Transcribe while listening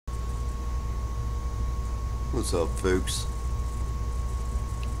What's up, folks?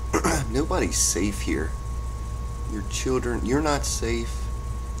 Nobody's safe here. Your children, you're not safe.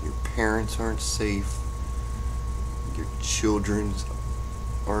 Your parents aren't safe. Your children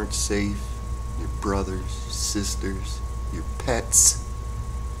aren't safe. Your brothers, sisters, your pets,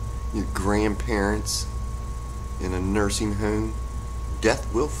 your grandparents in a nursing home.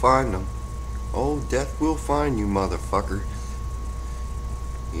 Death will find them. Oh, death will find you, motherfucker.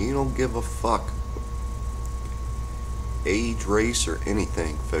 You don't give a fuck. Age, race, or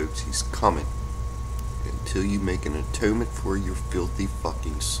anything, folks. He's coming. Until you make an atonement for your filthy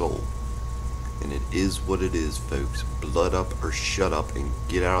fucking soul. And it is what it is, folks. Blood up or shut up and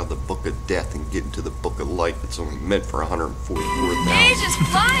get out of the book of death and get into the book of life. It's only meant for 144,000. He's just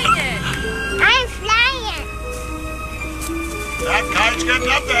flying it! I'm flying! That kite's getting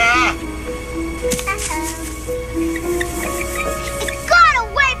up there! It got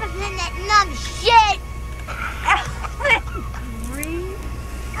away from him, that numb shit!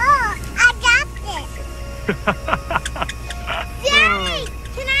 Oh, I got this! Daddy,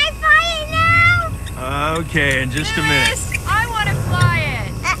 can I fly it now? Okay, in just a minute. Yes, I want to fly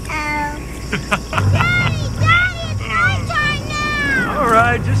it! Daddy, it's my time now! All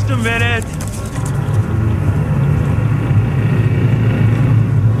right, just a minute.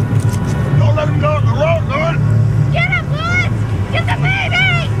 Don't let him go on the road, Louis! Get him, Louis! Get the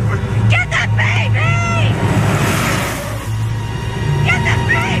baby! Get the baby! Get the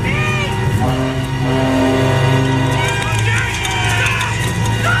baby!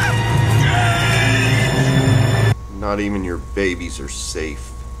 Not even your babies are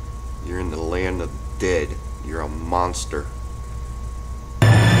safe. You're in the land of the dead. You're a monster.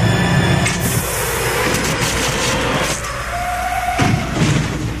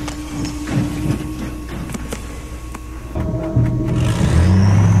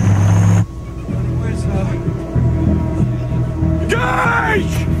 Where's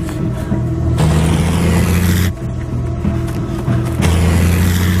Gage!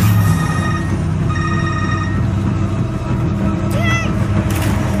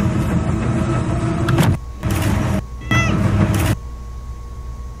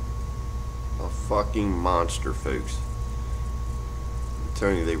 Fucking monster, folks. I'm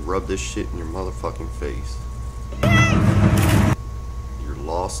telling you, they rub this shit in your motherfucking face. You're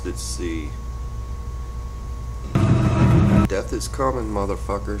lost at sea. Death is coming,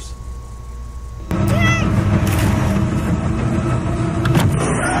 motherfuckers.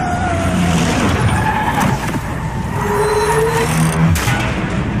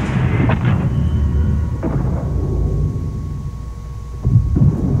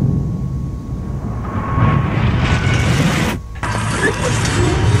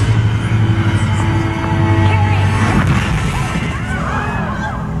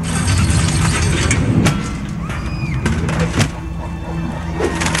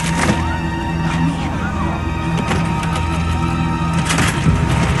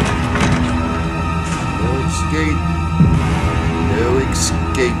 No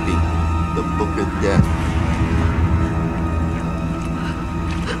escaping the book of death.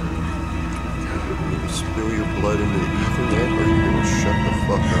 You gonna spill your blood into the ether yet, or are you gonna shut the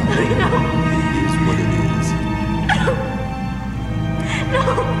fuck up? It is what it is. No!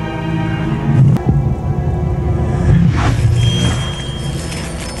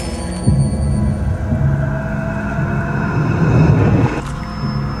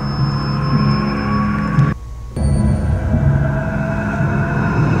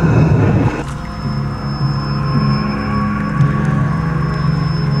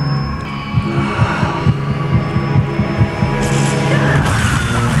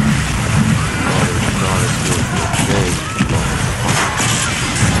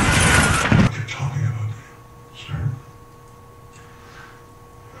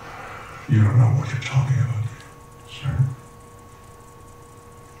 You don't know what you're talking about, sir.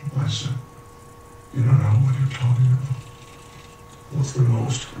 Listen, you don't know what you're talking about. What's the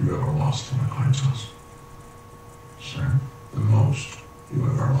most you ever lost in the coin toss? Sir, the most you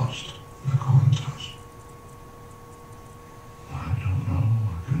ever lost in the coin toss? I don't know.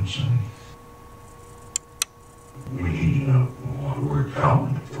 I couldn't say. We need to know what we're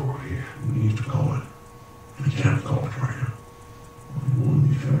calling for here. We need to call it. We can't call it right now. It wouldn't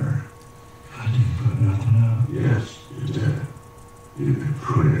be fair. I didn't put nothing out. Yes, you did. You've been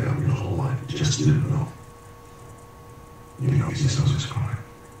putting it out your whole life. You just didn't know. You know, Jesus is coming.